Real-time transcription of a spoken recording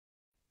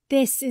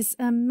This is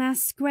a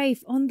mass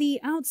grave on the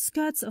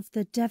outskirts of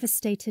the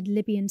devastated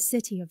Libyan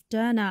city of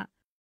Derna.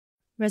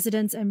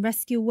 Residents and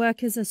rescue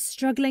workers are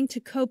struggling to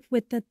cope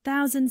with the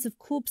thousands of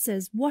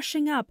corpses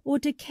washing up or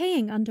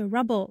decaying under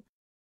rubble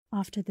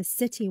after the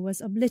city was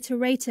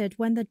obliterated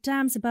when the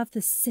dams above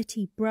the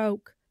city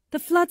broke. The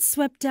floods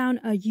swept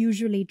down a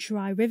usually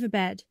dry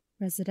riverbed.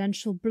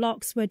 Residential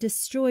blocks were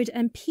destroyed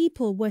and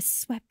people were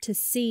swept to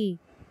sea.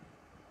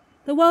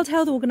 The World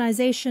Health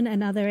Organization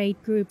and other aid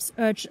groups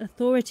urged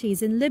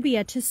authorities in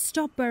Libya to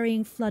stop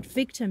burying flood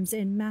victims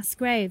in mass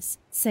graves,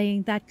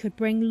 saying that could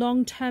bring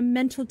long-term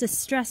mental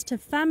distress to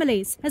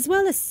families as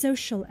well as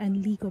social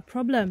and legal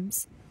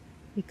problems.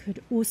 It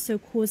could also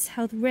cause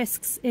health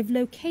risks if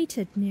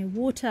located near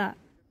water.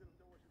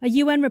 A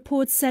UN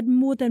report said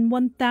more than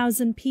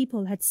 1,000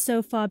 people had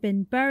so far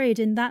been buried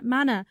in that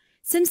manner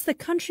since the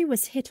country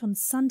was hit on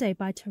Sunday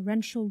by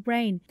torrential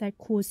rain that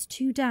caused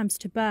 2 dams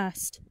to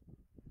burst.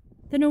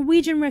 The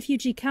Norwegian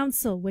Refugee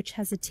Council, which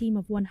has a team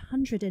of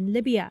 100 in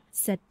Libya,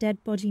 said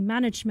dead body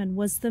management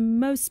was the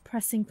most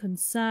pressing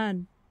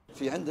concern.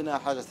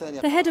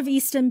 The head of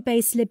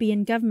Eastern-based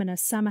Libyan government,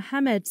 Osama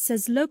Hamid,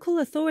 says local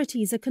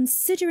authorities are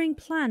considering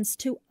plans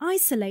to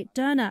isolate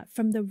Derna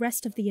from the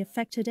rest of the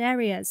affected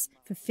areas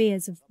for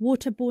fears of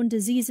waterborne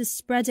diseases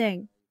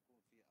spreading.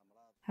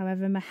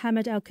 However,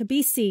 Mohammed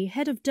Al-Kabisi,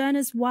 head of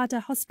Derna's Wada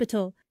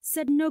hospital,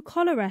 said no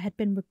cholera had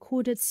been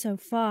recorded so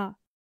far.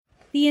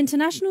 The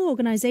International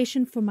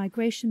Organization for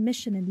Migration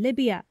Mission in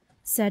Libya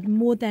said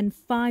more than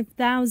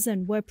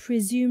 5,000 were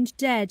presumed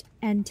dead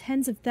and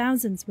tens of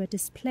thousands were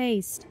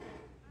displaced.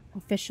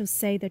 Officials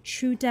say the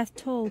true death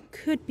toll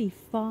could be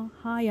far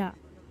higher.